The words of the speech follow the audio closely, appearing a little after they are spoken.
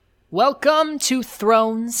Welcome to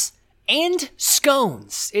Thrones and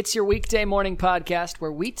Scones. It's your weekday morning podcast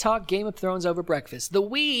where we talk Game of Thrones over breakfast. The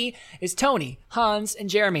we is Tony, Hans, and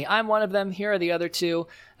Jeremy. I'm one of them. Here are the other two.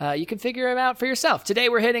 You can figure them out for yourself. Today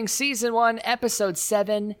we're hitting Season 1, Episode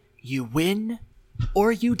 7, You Win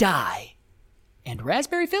or You Die. And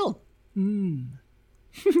Raspberry Filled.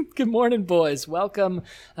 Good morning, boys. Welcome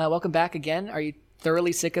back again. Are you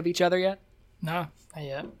thoroughly sick of each other yet? No, not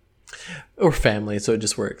yet. We're family, so it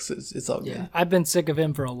just works. It's all good. Yeah, I've been sick of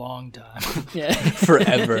him for a long time. Yeah.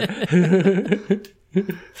 Forever.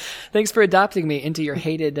 Thanks for adopting me into your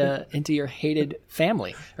hated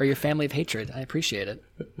family, or your family of hatred. I appreciate it.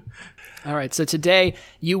 All right, so today,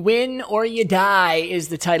 You Win or You Die is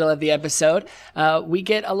the title of the episode. We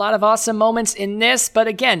get a lot of awesome moments in this, but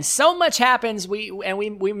again, so much happens, we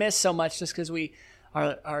miss so much just because we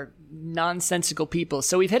are nonsensical people.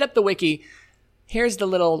 So we've hit up the wiki. Here's the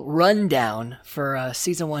little rundown for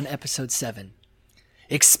Season 1, Episode 7.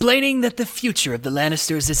 Explaining that the future of the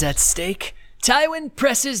Lannisters is at stake, Tywin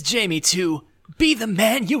presses Jaime to be the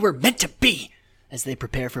man you were meant to be as they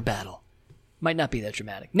prepare for battle. Might not be that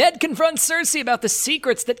dramatic. Ned confronts Cersei about the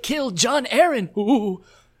secrets that killed Jon Arryn. Ooh.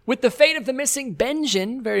 With the fate of the missing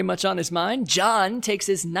Benjen very much on his mind, Jon takes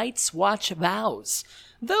his Night's Watch vows,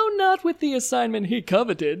 though not with the assignment he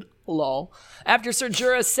coveted. Lol. After Ser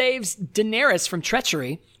Jorah saves Daenerys from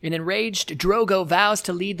treachery, an enraged Drogo vows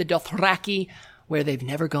to lead the Dothraki where they've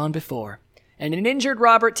never gone before. And an injured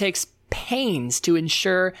Robert takes pains to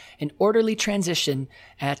ensure an orderly transition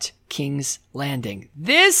at King's Landing.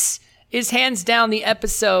 This is hands down the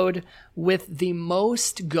episode with the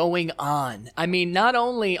most going on. I mean, not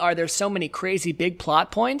only are there so many crazy big plot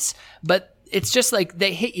points, but it's just like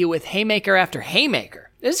they hit you with haymaker after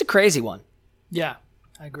haymaker. This is a crazy one. Yeah,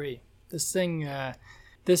 I agree. This thing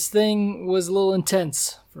was a little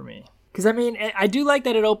intense for me. Because, I mean, I do like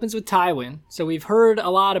that it opens with Tywin. So we've heard a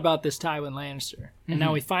lot about this Tywin Lannister. And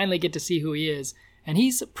now we finally get to see who he is. And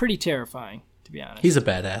he's pretty terrifying, to be honest. He's a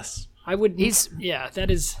badass.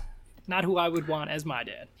 That is not who I would want as my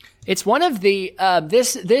dad. It's one of the,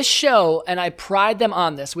 this show, and I pride them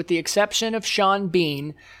on this, with the exception of Sean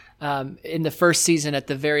Bean, in the first season at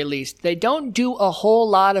the very least, they don't do a whole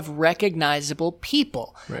lot of recognizable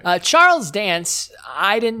people. Right. Charles Dance,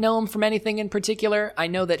 I didn't know him from anything in particular. I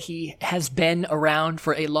know that he has been around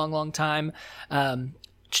for a long, long time.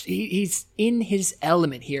 He's in his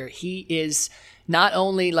element here. He is not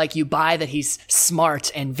only like you buy that he's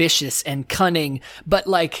smart and vicious and cunning, but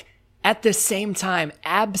like at the same time,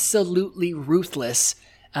 absolutely ruthless.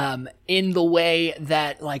 In the way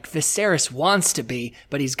that like Viserys wants to be,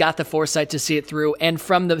 but he's got the foresight to see it through. And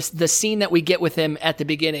from the scene that we get with him at the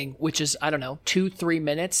beginning, which is, 2-3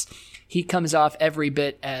 minutes, he comes off every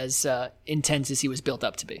bit as intense as he was built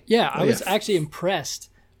up to be. Yeah, I was actually impressed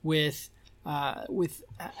with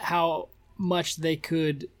how much they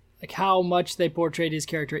portrayed his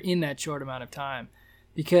character in that short amount of time.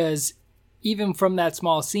 Because even from that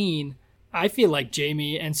small scene, I feel like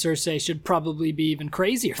Jaime and Cersei should probably be even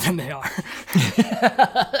crazier than they are.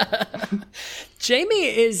 Jaime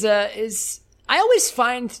is I always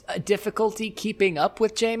find a difficulty keeping up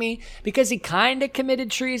with Jaime because he kind of committed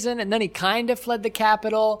treason and then he kind of fled the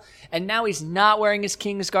capital and now he's not wearing his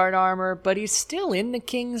Kingsguard armor, but he's still in the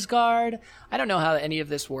Kingsguard. I don't know how any of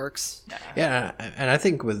this works. Yeah, and I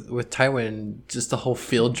think with Tywin, just the whole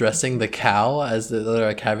field dressing the cow as they're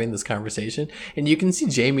like having this conversation, and you can see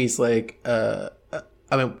Jaime's like, I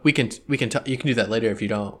mean, you can do that later if you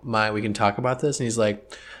don't mind. We can talk about this, and he's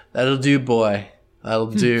like, "That'll do, boy. That'll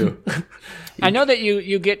do." I know that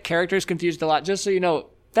you get characters confused a lot. Just so you know,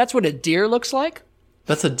 that's what a deer looks like.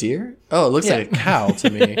 That's a deer? Oh, it looks like a cow to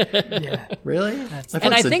me. Yeah, really?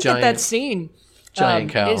 I think that scene.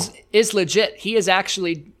 Giant cow is legit. He is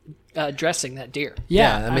actually dressing that deer.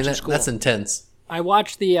 Yeah, I mean that's intense. I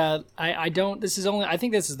watched the. I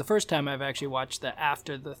think this is the first time I've actually watched the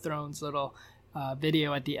After the Thrones little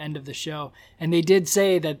video at the end of the show, and they did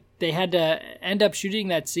say that they had to end up shooting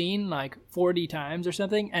that scene like 40 times or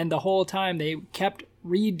something, and the whole time they kept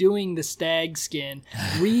redoing the stag skin.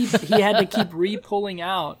 He had to keep re-pulling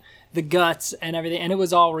out the guts and everything, and it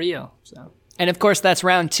was all real. So. And of course, that's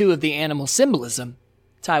round 2 of the animal symbolism.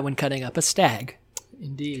 Tywin cutting up a stag.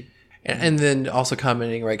 Indeed. And then also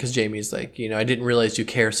commenting, right, because Jaime's like, I didn't realize you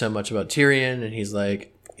care so much about Tyrion. And he's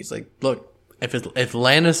like, look, if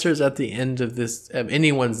Lannister's at the end of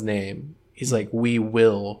anyone's name, he's like, we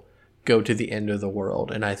will go to the end of the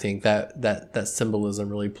world. And I think that symbolism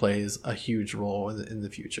really plays a huge role in the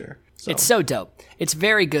future. So. It's so dope. It's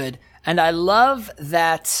very good. And I love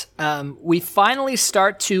that we finally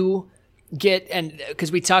start to get, and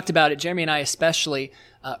because we talked about it, Jeremy and I especially,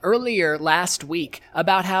 earlier last week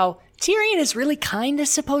about how Tyrion is really kind of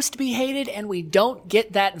supposed to be hated, and we don't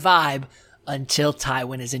get that vibe until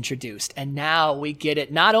Tywin is introduced. And now we get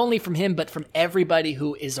it not only from him, but from everybody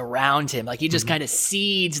who is around him. Like, he just kind of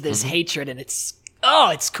seeds this hatred, and it's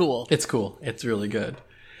cool. It's cool. It's really good.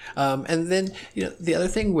 And then, the other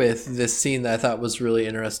thing with this scene that I thought was really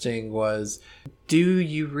interesting was, do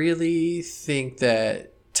you really think that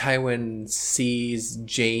Tywin sees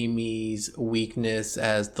Jaime's weakness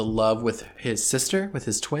as the love with his sister, with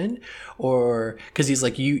his twin? Or because he's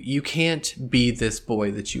like, you can't be this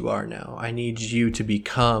boy that you are now. I need you to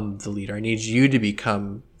become the leader. I need you to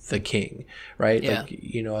become the king, right? Yeah.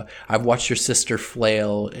 Like, I've watched your sister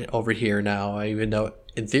flail over here now. Even though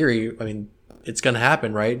in theory, I mean, it's going to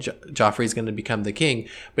happen, right? Joffrey's going to become the king,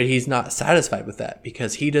 but he's not satisfied with that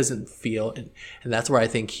because he doesn't feel, and that's where I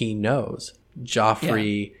think he knows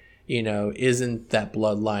Joffrey, isn't that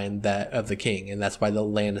bloodline that of the king, and that's why the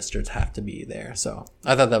Lannisters have to be there. So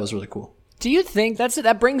I thought that was really cool. Do you think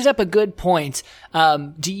that brings up a good point?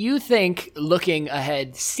 Do you think, looking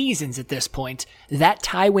ahead seasons at this point, that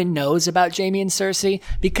Tywin knows about Jaime and Cersei?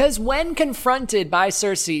 Because when confronted by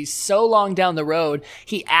Cersei so long down the road,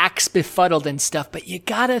 he acts befuddled and stuff, but you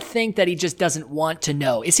gotta think that he just doesn't want to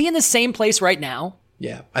know. Is he in the same place right now?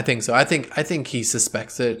 Yeah, I think so. I think he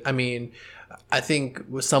suspects it. I mean, I think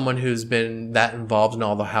with someone who's been that involved in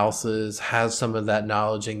all the houses, has some of that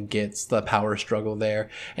knowledge and gets the power struggle there.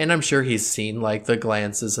 And I'm sure he's seen like the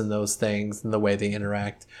glances and those things and the way they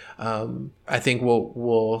interact. I think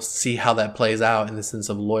we'll see how that plays out in the sense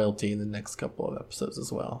of loyalty in the next couple of episodes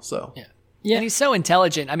as well. So yeah. And he's so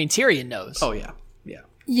intelligent. I mean, Tyrion knows. Oh yeah.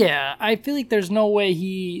 Yeah, I feel like there's no way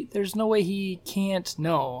he can't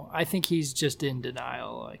know. I think he's just in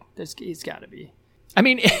denial. Like he's got to be. I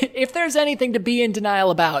mean, if there's anything to be in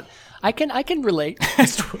denial about, I can relate.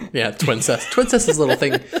 Yeah, twin cest is a little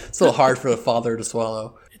thing. It's a little hard for a father to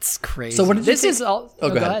swallow. It's crazy. So what did this you think? is all? Go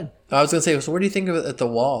ahead. I was gonna say. So what do you think of it at the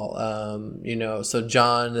wall? So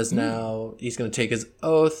Jon is now he's gonna take his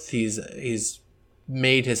oath. He's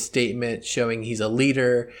made his statement showing he's a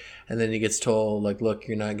leader, and then he gets told like, look,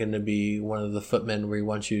 you're not going to be one of the footmen. We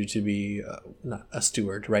want you to be not a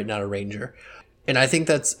steward, right? Not a ranger. And I think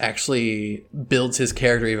that's actually builds his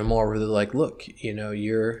character even more, where they're like, look,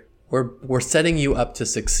 we're setting you up to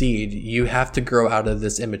succeed. You have to grow out of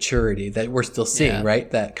this immaturity that we're still seeing, right?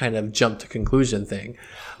 That kind of jump to conclusion thing.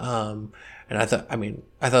 And I thought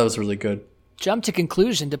it was really good. Jump to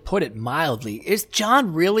conclusion, to put it mildly. Is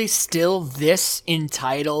Jon really still this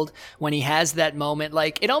entitled when he has that moment?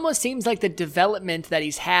 Like, it almost seems like the development that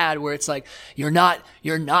he's had where it's like, you're not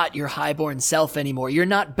your highborn self anymore. You're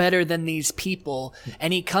not better than these people.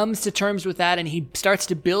 And he comes to terms with that, and he starts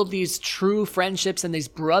to build these true friendships and these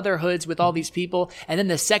brotherhoods with all these people. And then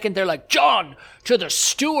the second they're like, Jon, to the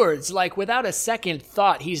stewards, like without a second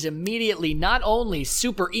thought, he's immediately not only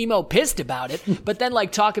super emo pissed about it, but then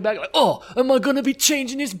like talk about like, oh, am I going to be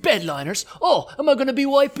changing his bedliners? Oh, am I going to be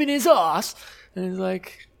wiping his ass? And he's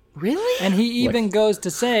like, really? And he even goes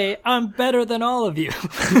to say, I'm better than all of you.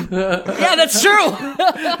 Yeah, that's true.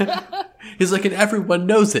 He's like, and everyone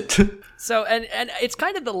knows it. So, and it's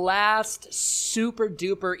kind of the last super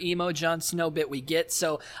duper emo Jon Snow bit we get.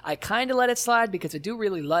 So I kind of let it slide because I do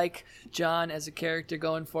really like Jon as a character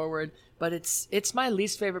going forward. But it's my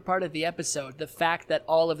least favorite part of the episode. The fact that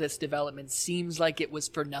all of this development seems like it was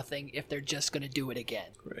for nothing if they're just going to do it again.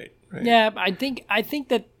 Right. Yeah, I think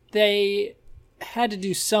that they had to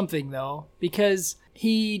do something though, because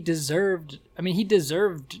he deserved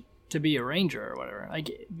to be a ranger or whatever.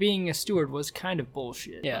 Like, being a steward was kind of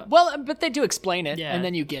bullshit. Yeah. Well, but they do explain it, and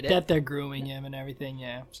then you get it. That they're grooming him and everything,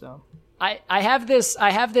 yeah. So I have this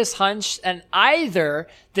hunch, and either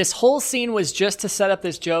this whole scene was just to set up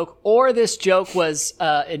this joke, or this joke was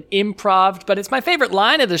an improv. But it's my favorite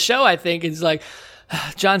line of the show, I think. It's like,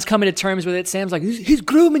 Jon's coming to terms with it. Sam's like, he's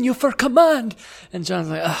grooming you for command. And Jon's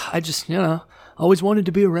like, I just, always wanted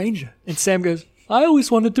to be a ranger. And Sam goes, I always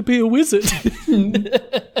wanted to be a wizard.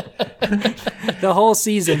 The whole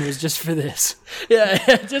season was just for this.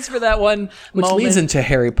 Yeah, just for that one Which moment. leads into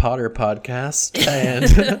Harry Potter podcast and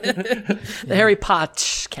the Harry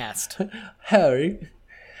Potcast. Harry.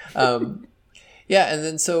 Yeah, and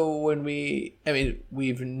then so when we've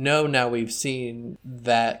seen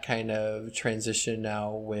that kind of transition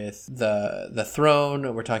now with the throne,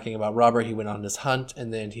 and we're talking about Robert. He went on his hunt,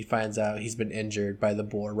 and then he finds out he's been injured by the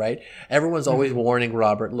boar, right? Everyone's always warning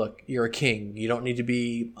Robert, look, you're a king. You don't need to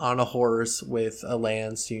be on a horse with a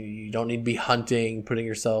lance. You don't need to be hunting, putting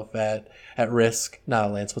yourself at risk. Not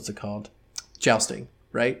a lance, what's it called? Jousting,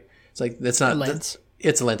 right? It's like, that's not... A lance.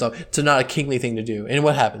 It's a lance. It's not a kingly thing to do. And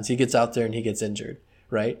what happens? He gets out there and he gets injured,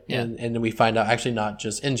 right? Yeah. And then we find out actually not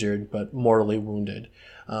just injured, but mortally wounded.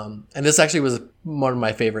 And this actually was one of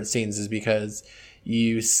my favorite scenes, is because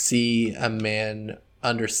you see a man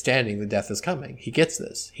understanding the death is coming. He gets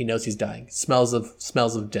this. He knows he's dying. Smells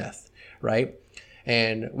of death, right?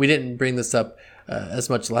 And we didn't bring this up as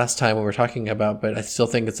much last time when we were talking about, but I still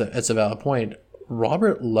think it's a valid point.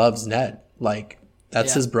 Robert loves Ned. Like,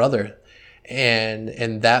 that's his brother.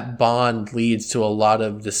 And that bond leads to a lot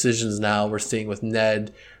of decisions now we're seeing with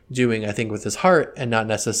Ned doing, I think, with his heart and not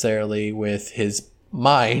necessarily with his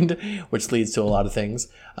mind, which leads to a lot of things.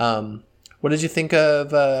 What did you think of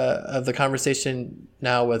the conversation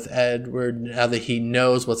now with Ed, where now that he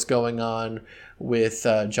knows what's going on with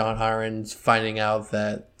John Arryn, finding out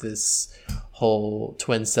that this whole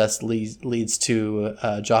twincest leads to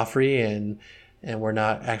Joffrey, and we're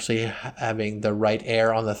not actually having the right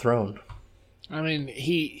heir on the throne? I mean,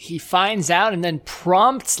 he finds out and then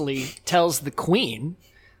promptly tells the queen,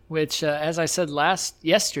 which, as I said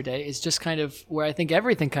yesterday, is just kind of where I think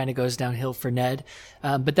everything kind of goes downhill for Ned.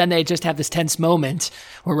 But then they just have this tense moment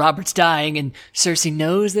where Robert's dying and Cersei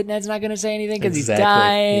knows that Ned's not going to say anything because he's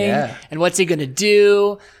dying. Yeah. And what's he going to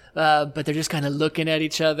do? But they're just kind of looking at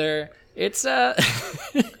each other. It's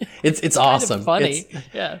it's awesome. Kind of funny.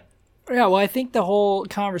 Yeah. Yeah, well, I think the whole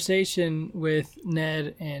conversation with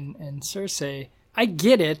Ned and Cersei, I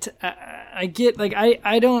get it. I get, like,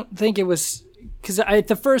 I don't think it was, because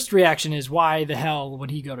the first reaction is, why the hell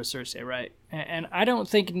would he go to Cersei, right? And I don't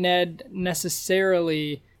think Ned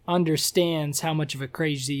necessarily understands how much of a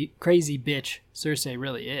crazy bitch Cersei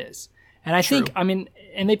really is. And I think, I mean,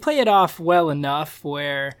 and they play it off well enough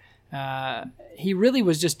where he really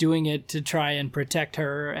was just doing it to try and protect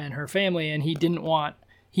her and her family, and he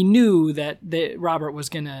knew that Robert was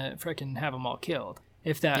going to freaking have them all killed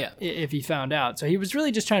if he found out. So he was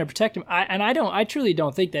really just trying to protect him. I truly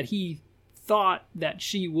don't think that he thought that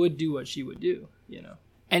she would do what she would do, you know.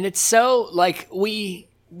 And it's so, like, we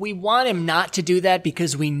want him not to do that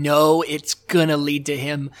because we know it's going to lead to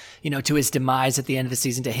him, you know, to his demise at the end of the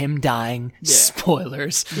season, to him dying. Yeah.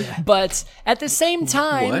 Spoilers. Yeah. But at the same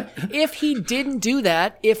time, if he didn't do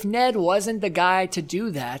that, if Ned wasn't the guy to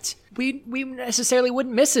do that, we necessarily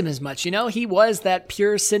wouldn't miss him as much. You know, he was that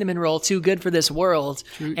pure cinnamon roll, too good for this world.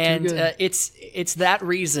 And it's that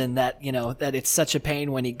reason that, you know, that it's such a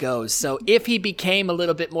pain when he goes. So if he became a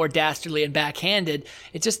little bit more dastardly and backhanded,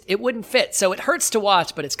 it wouldn't fit. So it hurts to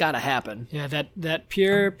watch, but it's got to happen. Yeah, that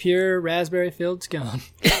pure raspberry filled scone.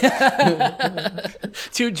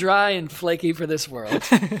 Too dry and flaky for this world.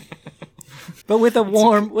 But with a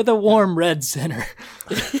warm red center.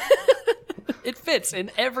 It fits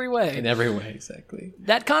in every way. In every way, exactly.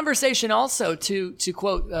 That conversation also, to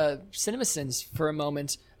quote CinemaSins for a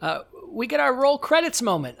moment, we get our roll credits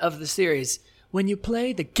moment of the series. When you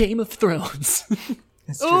play the Game of Thrones.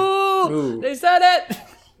 That's true. Ooh, they said it!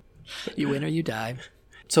 You win or you die.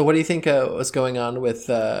 So what do you think was going on with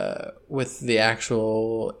the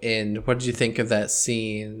actual end? What did you think of that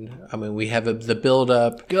scene? I mean, we have the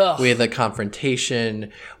build-up. Ugh. We have the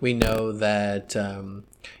confrontation. We know that...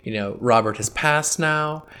 you know, Robert has passed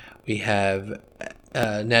now. We have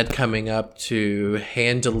Ned coming up to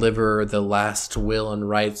hand deliver the last will and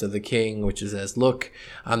rights of the king, which is as, look,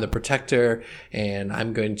 I'm the protector, and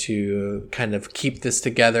I'm going to kind of keep this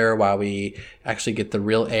together while we actually get the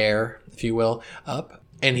real heir, if you will, up.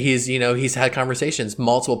 And he's had conversations.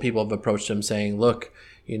 Multiple people have approached him saying, look,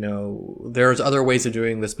 you know, there's other ways of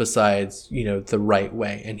doing this besides, you know, the right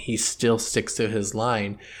way. And he still sticks to his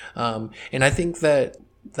line. And I think that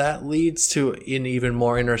leads to an even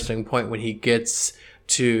more interesting point when he gets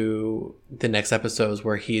to the next episodes,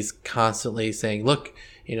 where he's constantly saying, look,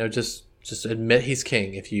 you know, just admit he's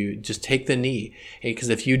king. If you just take the knee, because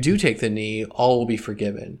if you do take the knee, all will be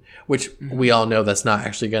forgiven, which we all know that's not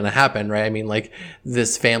actually going to happen, right? I mean, like,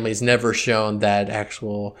 this family's never shown that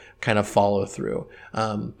actual kind of follow through.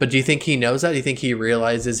 But do you think he knows that? Do you think he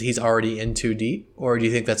realizes he's already in too deep? Or do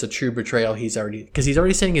you think that's a true betrayal? Because he's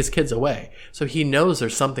already sending his kids away. So he knows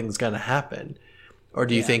there's something's going to happen. Or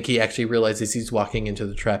do you think he actually realizes he's walking into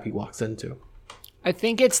the trap he walks into? I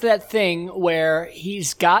think it's that thing where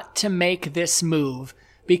he's got to make this move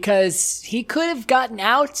because he could have gotten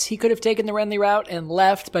out. He could have taken the Renly route and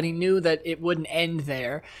left, but he knew that it wouldn't end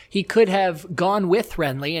there. He could have gone with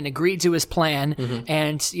Renly and agreed to his plan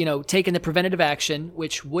and, you know, taken the preventative action,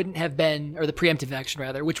 which wouldn't have been, or the preemptive action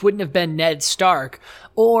rather, which wouldn't have been Ned Stark,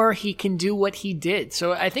 or he can do what he did.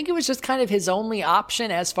 So I think it was just kind of his only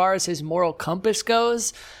option as far as his moral compass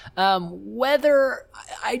goes. Whether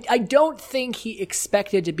I don't think he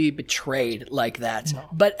expected to be betrayed like that,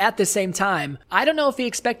 but at the same time, I don't know if he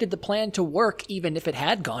expected the plan to work even if it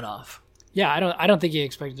had gone off. Yeah, I don't think he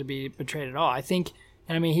expected to be betrayed at all. I think,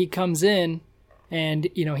 and I mean, he comes in and,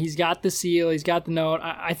 you know, he's got the seal, he's got the note.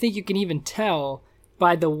 I think you can even tell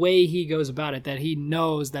by the way he goes about it that he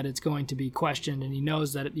knows that it's going to be questioned, and he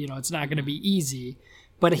knows that, you know, it's not going to be easy.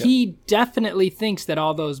 But he definitely thinks that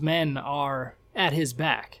all those men are at his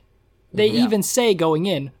back. They even say going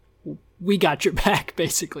in, we got your back,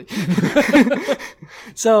 basically.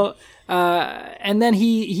 So, and then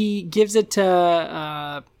he gives it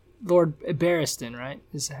to Lord Barristan, right?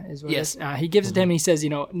 Is what Yes. He gives it to him, and he says, you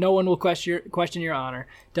know, no one will question your honor,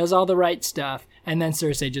 does all the right stuff, and then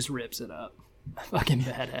Cersei just rips it up. Fucking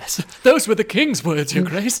badass. Those were the king's words, Your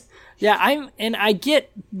Grace. Yeah, I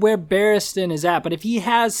get where Barristan is at, but if he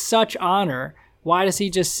has such honor, why does he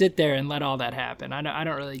just sit there and let all that happen? I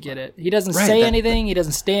don't really get it. He doesn't say anything. He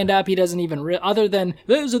doesn't stand up. He doesn't even other than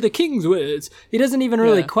those are the king's words. He doesn't even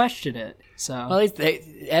really question it. So, Well,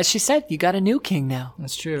 as she said, you got a new king now.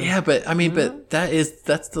 that's true. Yeah, but I mean, but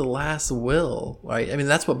that's the last will, right? I mean,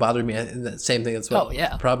 that's what bothered me. And that same thing. That's what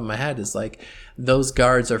the problem I had is like those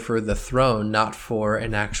guards are for the throne, not for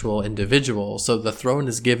an actual individual. So the throne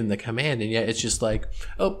is given the command, and yet it's just like,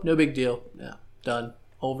 oh, no big deal. Yeah, done,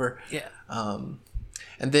 over. Yeah.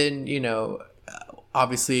 And then, you know,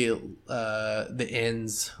 obviously the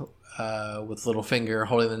ends with Littlefinger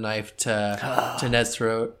holding the knife to Ned's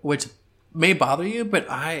throat, which may bother you, but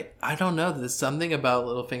I don't know. There's something about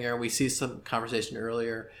Littlefinger. We see some conversation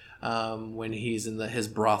earlier when he's in his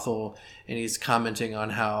brothel and he's commenting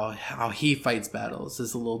on how he fights battles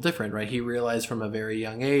is a little different, right? He realized from a very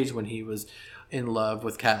young age when he was in love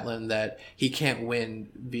with Catelyn that he can't win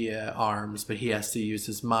via arms, but he has to use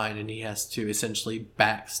his mind, and he has to essentially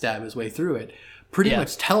backstab his way through it. Pretty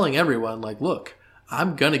much telling everyone, like, look,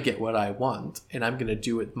 I'm going to get what I want, and I'm going to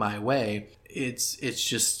do it my way. It's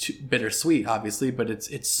just bittersweet, obviously, but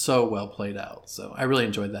it's so well played out. So I really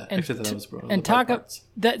enjoyed that. Actually, I thought that was one of the best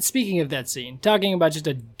parts. Speaking of that scene, talking about just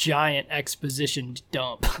a giant exposition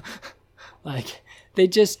dump, like they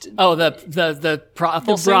just the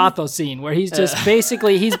brothel scene? brothel scene where he's just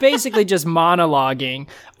basically just monologuing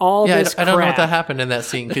all this crap. I don't know what that happened in that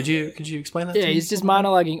scene. Could you explain that? Yeah, to me? he's just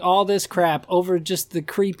monologuing all this crap over just the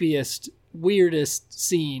creepiest, weirdest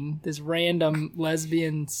scene. This random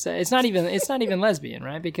lesbian. It's not even lesbian,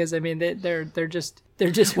 right? Because I mean they're just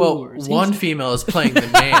whores. One female is playing the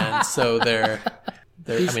man, so they're.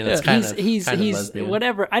 I mean, it's kind of lesbian.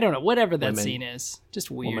 Whatever. I don't know. Whatever that scene is, just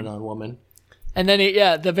weird. Woman on woman. And then,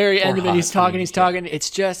 the very end of it, he's talking. It's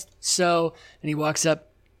just so, and he walks up.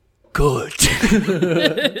 Good.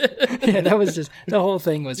 Yeah, that was just, the whole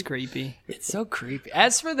thing was creepy. It's so creepy.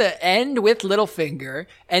 As for the end with Littlefinger,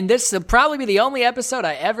 and this will probably be the only episode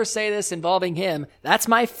I ever say this involving him, that's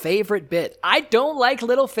my favorite bit. I don't like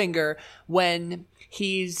Littlefinger when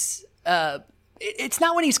he's, it's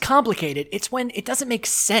not when he's complicated, it's when it doesn't make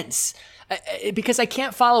sense. Because I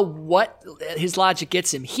can't follow what his logic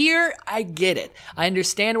gets him. Here, I get it. I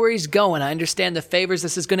understand where he's going. I understand the favors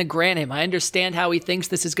this is going to grant him. I understand how he thinks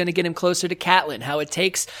this is going to get him closer to Catelyn, how it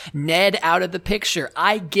takes Ned out of the picture.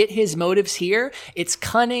 I get his motives here. It's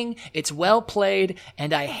cunning, it's well played,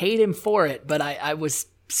 and I hate him for it, but I was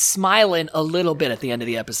smiling a little bit at the end of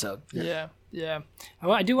the episode. Yeah.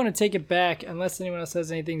 I do want to take it back, unless anyone else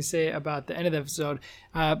has anything to say about the end of the episode.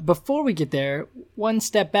 Before we get there, one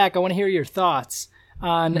step back, I want to hear your thoughts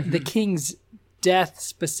on the king's death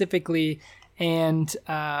specifically, and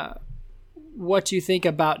what you think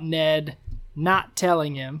about Ned not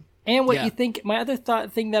telling him, and what you think. My other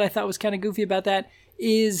thing that I thought was kind of goofy about that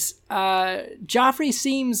is Joffrey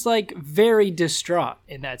seems like very distraught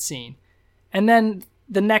in that scene, and then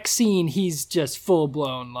the next scene he's just full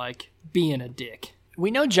blown like being a dick.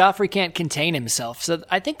 We know Joffrey can't contain himself, so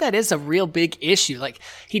I think that is a real big issue. Like,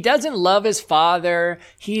 he doesn't love his father.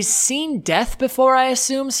 He's seen death before, I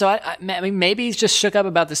assume, so I mean, maybe he's just shook up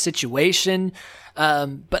about the situation.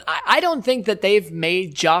 But I don't think that they've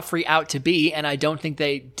made Joffrey out to be, and I don't think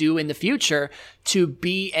they do in the future, to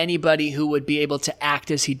be anybody who would be able to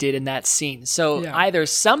act as he did in that scene. So either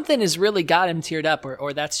something has really got him teared up,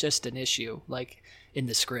 or that's just an issue, like, in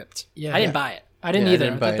the script. I didn't buy it. I didn't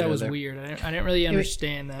either. I thought that was weird. I didn't really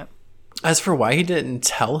understand that. As for why he didn't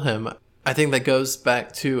tell him, I think that goes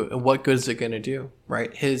back to what good is it going to do,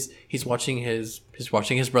 right? He's watching his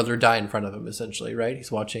brother die in front of him, essentially, right?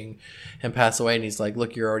 He's watching him pass away, and he's like,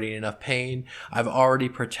 "Look, you're already in enough pain. I've already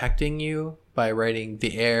protecting you by writing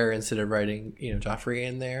the heir instead of writing, Joffrey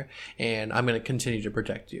in there, and I'm going to continue to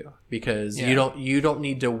protect you because you don't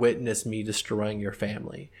need to witness me destroying your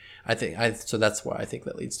family." So that's why I think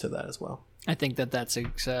that leads to that as well. I think that's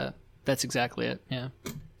exactly it. Yeah.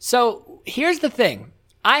 So here's the thing.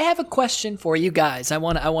 I have a question for you guys. I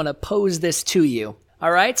want to pose this to you.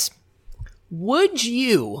 All right? Would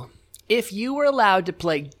you, if you were allowed to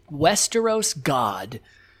play Westeros God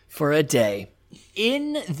for a day,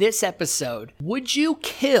 in this episode, would you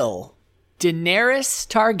kill Daenerys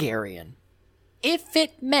Targaryen if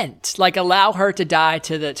it meant, like, allow her to die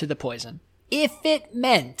to the poison? If it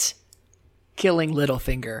meant killing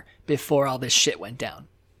Littlefinger before all this shit went down.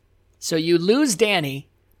 So you lose Dany,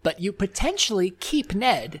 but you potentially keep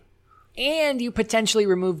Ned, and you potentially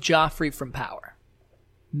remove Joffrey from power.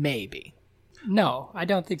 Maybe. No, I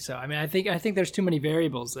don't think so. I mean, I think there's too many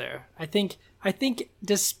variables there. I think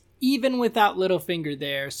just even without Littlefinger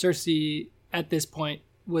there, Cersei at this point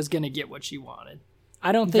was going to get what she wanted.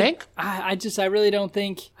 I don't think? I really don't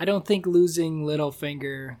think. I don't think losing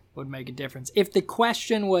Littlefinger would make a difference. If the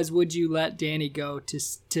question was, would you let Dany go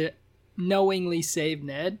to knowingly save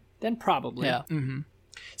Ned, then probably. Yeah. Mm-hmm.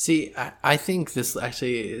 See, I think this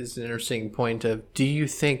actually is an interesting point of, do you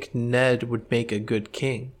think Ned would make a good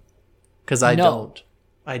king? Because I don't.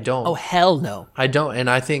 Oh, hell no. I don't. And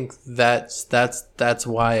I think that's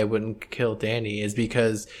why I wouldn't kill Dany, is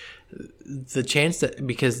because the chance that,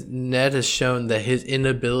 because Ned has shown that his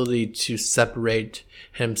inability to separate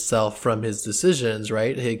himself from his decisions,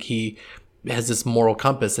 right? He has this moral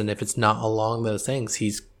compass, and if it's not along those things,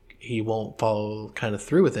 he won't follow kind of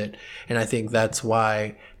through with it. And I think that's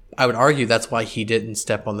why, I would argue that's why he didn't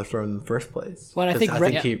step on the throne in the first place. Well, I think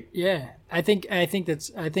Renly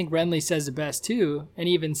says it best too, and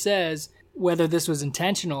even says whether this was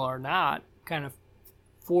intentional or not, kind of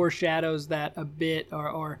foreshadows that a bit,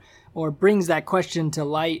 or brings that question to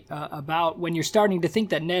light about when you're starting to think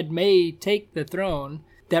that Ned may take the throne.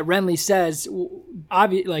 That Renly says,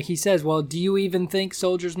 like he says, well, do you even think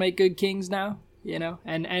soldiers make good kings now? You know,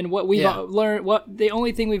 and what we've learned, the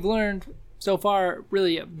only thing we've learned so far,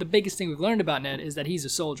 really, the biggest thing we've learned about Ned is that he's a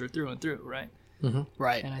soldier through and through, right? Mm-hmm.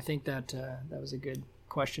 Right. And I think that that was a good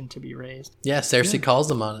question to be raised. Yeah, Cersei calls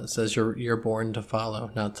him on it. Says you're born to follow,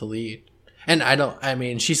 not to lead. And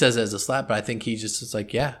she says it as a slap, but I think he just is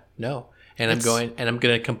like, yeah, no. And I'm going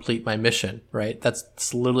to complete my mission, right?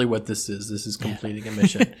 That's literally what this is. This is completing a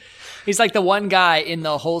mission. He's like the one guy in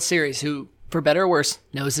the whole series who, for better or worse,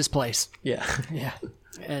 knows his place. Yeah. Yeah.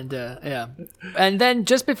 And and then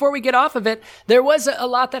just before we get off of it, there was a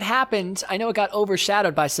lot that happened. I know it got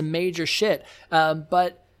overshadowed by some major shit,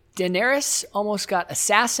 but Daenerys almost got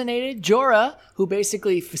assassinated. Jorah, who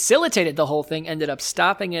basically facilitated the whole thing, ended up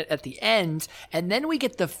stopping it at the end. And then we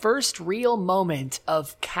get the first real moment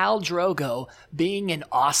of Khal Drogo being an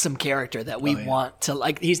awesome character that we want to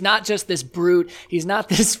like. He's not just this brute. He's not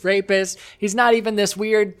this rapist. He's not even this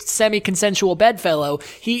weird semi-consensual bedfellow.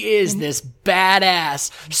 He is this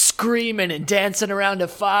badass screaming and dancing around a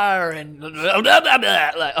fire and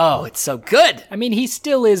like, oh, it's so good. I mean, he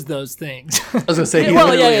still is those things. I was going to say, he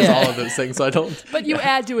literally is all of those things, so I don't. But you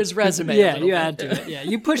add to his resume. Yeah, you add to it. Yeah,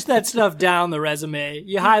 you push that stuff down the resume.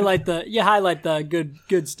 You highlight the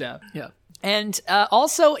good stuff. Yeah. And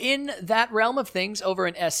also in that realm of things, over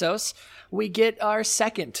in Essos, we get our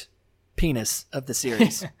second penis of the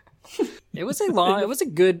series. It was a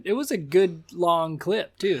good long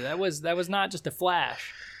clip too. That was not just a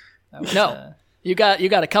flash. No. You got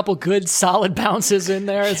a couple good solid bounces in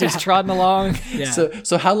there as he's trotting along. Yeah.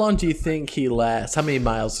 So how long do you think he lasts? How many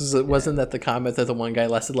miles? Wasn't that the comment that the one guy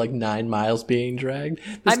lasted like 9 miles being dragged?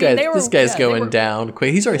 This guy's going down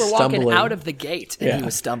quick. He's already stumbling walking out of the gate, and he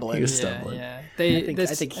was stumbling. He was stumbling. Yeah. I think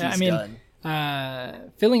he's done.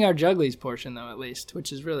 Filling our jugglies portion though, at least,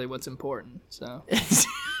 which is really what's important. So,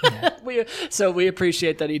 we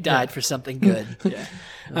appreciate that he died for something good. Yeah.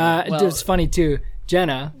 It's funny too.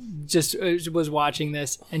 Jenna just was watching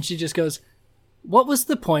this, and she just goes, "What was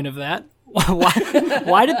the point of that?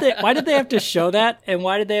 Why did they have to show that, and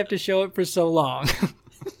why did they have to show it for so long?"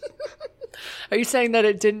 Are you saying that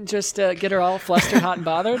it didn't just get her all flustered, hot, and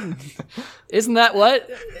bothered? Isn't that what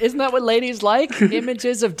ladies like?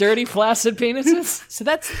 Images of dirty, flaccid penises? So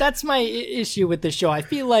that's my issue with the show. I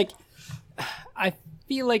feel like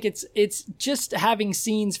it's just having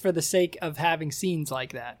scenes for the sake of having scenes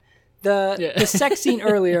like that. The sex scene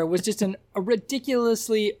earlier was just a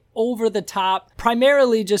ridiculously over the top,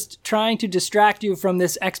 primarily just trying to distract you from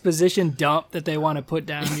this exposition dump that they want to put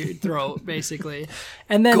down your throat, basically.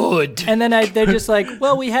 And then they're just like,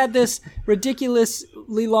 well, we had this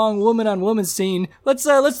ridiculously long woman on woman scene. Let's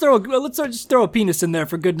just throw a penis in there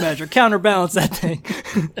for good measure, counterbalance that thing.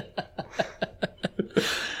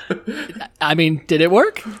 I mean, did it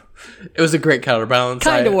work? It was a great counterbalance.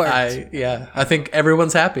 Kind of worked. I think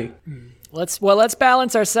everyone's happy. Let's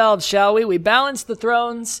balance ourselves, shall we? We balanced the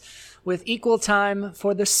thrones. with equal time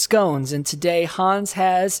for the scones. And today, Hans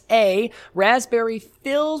has a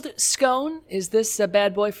raspberry-filled scone. Is this a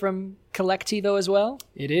bad boy from Collectivo as well?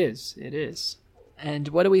 It is. It is. And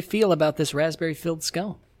what do we feel about this raspberry-filled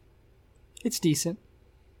scone? It's decent.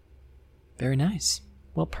 Very nice.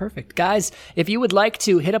 Well, perfect. Guys, if you would like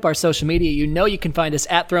to hit up our social media, you know you can find us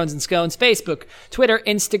at Thrones and Scones, Facebook, Twitter,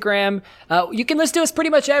 Instagram. You can listen to us pretty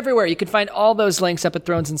much everywhere. You can find all those links up at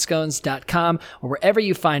thronesandscones.com or wherever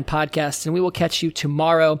you find podcasts. And we will catch you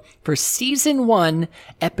tomorrow for Season 1,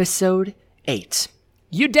 Episode 8.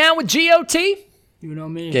 You down with GOT? You know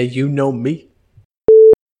me. Yeah, you know me.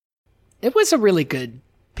 It was a really good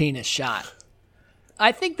penis shot.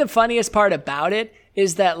 I think the funniest part about it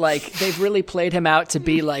is that, like, they've really played him out to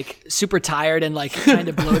be, like, super tired and, like, kind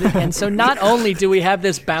of bloated. And so not only do we have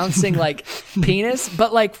this bouncing, like, penis,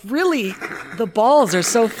 but, like, really, the balls are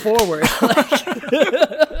so forward. Like,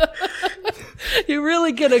 you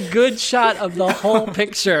really get a good shot of the whole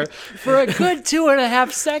picture for a good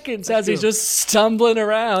 2.5 seconds as he's just stumbling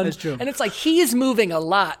around. That's true. And it's like he's moving a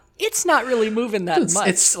lot. It's not really moving that much.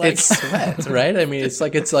 It's like, sweat, right? I mean, it's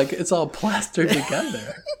all plastered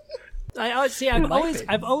together.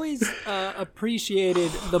 I've always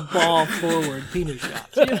appreciated the ball forward penis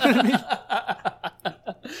shots. You know what I mean?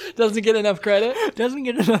 Doesn't get enough credit. Doesn't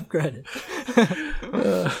get enough credit.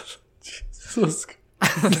 This is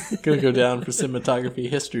gonna go down for cinematography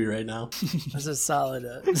history right now. This is a solid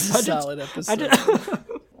episode.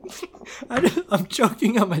 I'm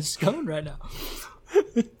choking on my scone right now.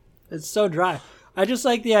 It's so dry. I just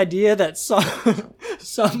like the idea that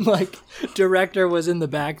some like director was in the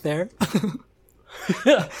back there.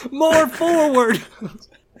 More forward.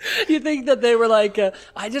 You think that they were like,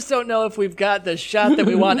 I just don't know if we've got the shot that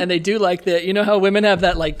we want. And they do like the, you know how women have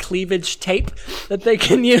that like cleavage tape that they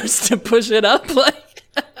can use to push it up? Like,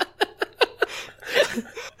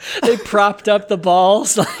 they propped up the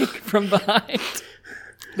balls like from behind.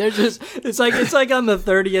 They're just, it's like on the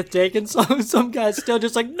 30th take and some guy's still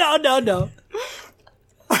just like, no.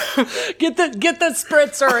 Get the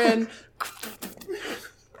spritzer in.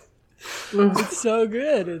 It's so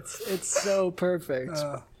good. It's so perfect.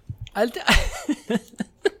 I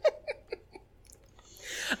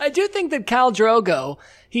do think that Khal Drogo,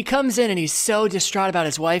 he comes in and he's so distraught about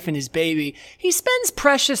his wife and his baby. He spends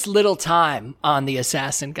precious little time on the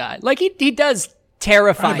assassin guy. Like he does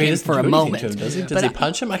terrify him for a moment. Does he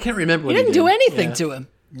punch him? I can't remember what he he didn't did. do anything to him.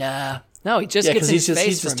 No, he just gets in his face.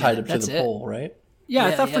 He's just tied up to the pole, right? Yeah,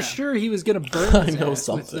 I thought for sure he was gonna burn his ass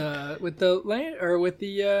something. with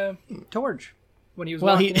the torch when he was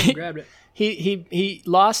walking in and grabbed it. He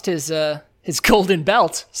lost his golden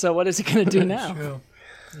belt. So what is he gonna do now?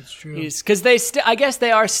 That's true. Because I guess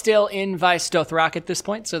they are still in Vice Dothrak at this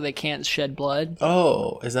point, so they can't shed blood.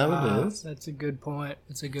 Oh, is that what it is? That's a good point.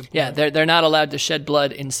 Yeah, they're not allowed to shed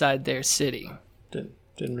blood inside their city.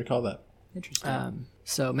 Didn't recall that. Interesting.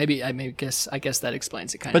 So maybe I guess that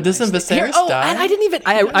explains it kind of. But doesn't Viserys die? And I didn't even.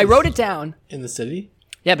 I wrote it down in the city.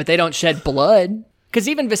 Yeah, but they don't shed blood because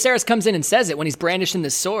even Viserys comes in and says it when he's brandishing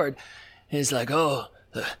this sword. He's like, "Oh,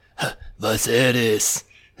 Viserys,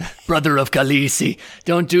 brother of Khaleesi,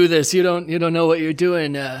 don't do this. You don't know what you're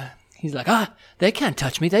doing." He's like, they can't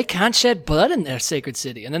touch me. They can't shed blood in their sacred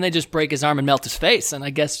city. And then they just break his arm and melt his face. And I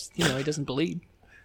guess he doesn't bleed.